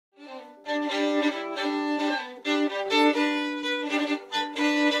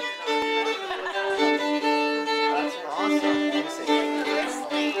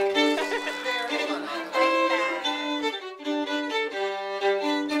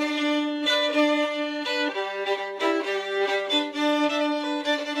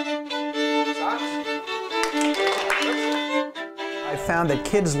found that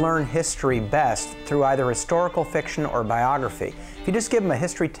kids learn history best through either historical fiction or biography. If you just give them a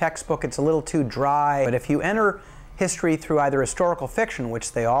history textbook, it's a little too dry. But if you enter history through either historical fiction,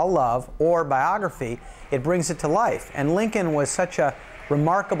 which they all love, or biography, it brings it to life. And Lincoln was such a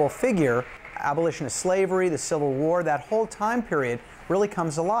remarkable figure. Abolition of slavery, the Civil War, that whole time period really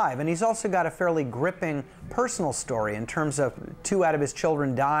comes alive. And he's also got a fairly gripping personal story in terms of 2 out of his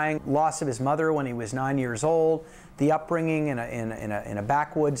children dying, loss of his mother when he was 9 years old, the upbringing in a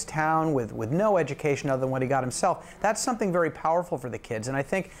backwoods town with no education other than what he got himself. That's something very powerful for the kids, and I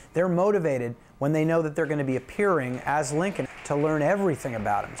think they're motivated when they know that they're going to be appearing as Lincoln to learn everything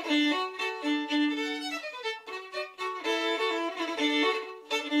about him.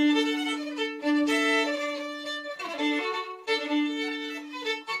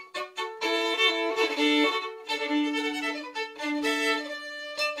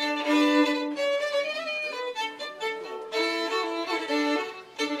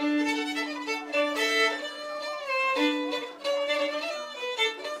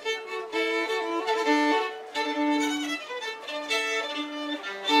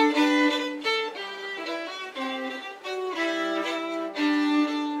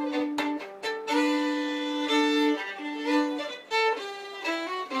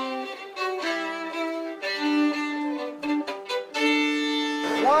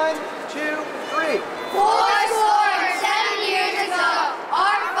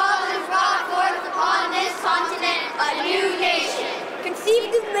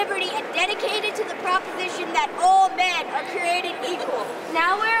 Liberty and dedicated to the proposition that all men are created equal.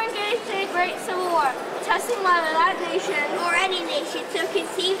 Now we're engaged in a great civil war, testing whether that nation, or any nation so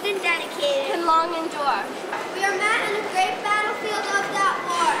conceived and dedicated, can long endure. We are met in the great battlefield of that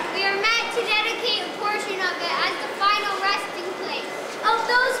war. We are met to dedicate a portion of it as the final resting place of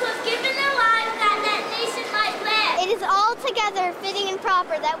those who have given their lives that that nation might live. It is altogether fitting and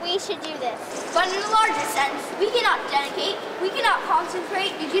proper that we should do this. But in a larger sense, we cannot dedicate, we cannot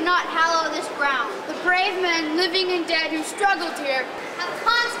consecrate, we cannot hallow this ground. The brave men, living and dead, who struggled here, have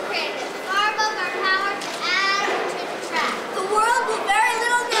consecrated it far above our power to add or to detract. The world will very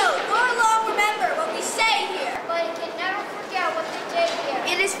little know, nor long remember what we say here. But it can never forget what they did here.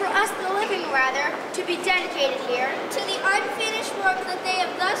 It is for us, the living, rather, to be dedicated here to the unfinished work that they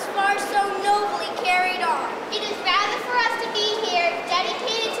have thus far so nobly carried on. It is rather for us to be here,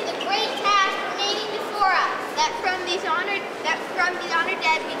 dedicated to the great task remaining before us. That from these honored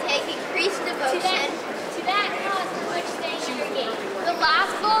dead we take increased devotion to that cause for which they engage. The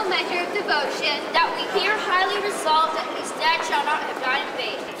last full measure of devotion that we here highly resolve that these dead shall not have died in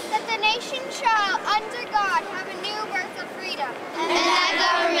vain. That the nation shall, under God, have a new birth of freedom. And that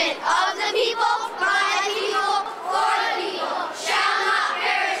government of the people, by the people, for the people, shall not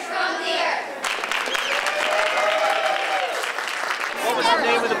perish from the earth. What was the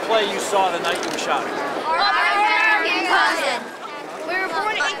name of the play you saw the night you were shot? Our American Cousin. We were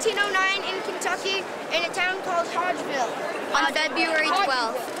born in 1809 in Kentucky in a town called Hodgeville on February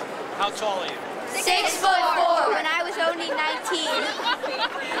 12th. How tall are you? 6'4". When I was only 19.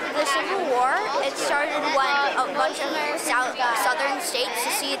 The Civil War, it started when a bunch of southern states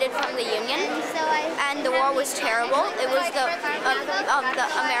seceded from the Union, and the war was terrible. It was the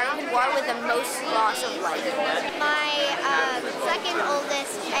American war with the most loss of life. My second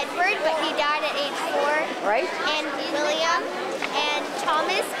oldest, Edward, but he died at age 4. Right. And William and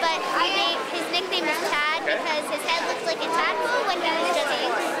Thomas, but his nickname is Tad because his head looked like a tadpole when he was just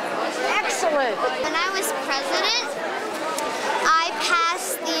 8. Excellent. When I was president, I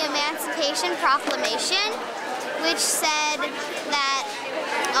passed the Emancipation Proclamation, which said that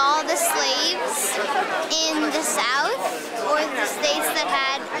all the slaves in the South, or the states that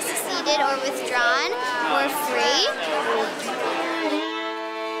had seceded or withdrawn, were free.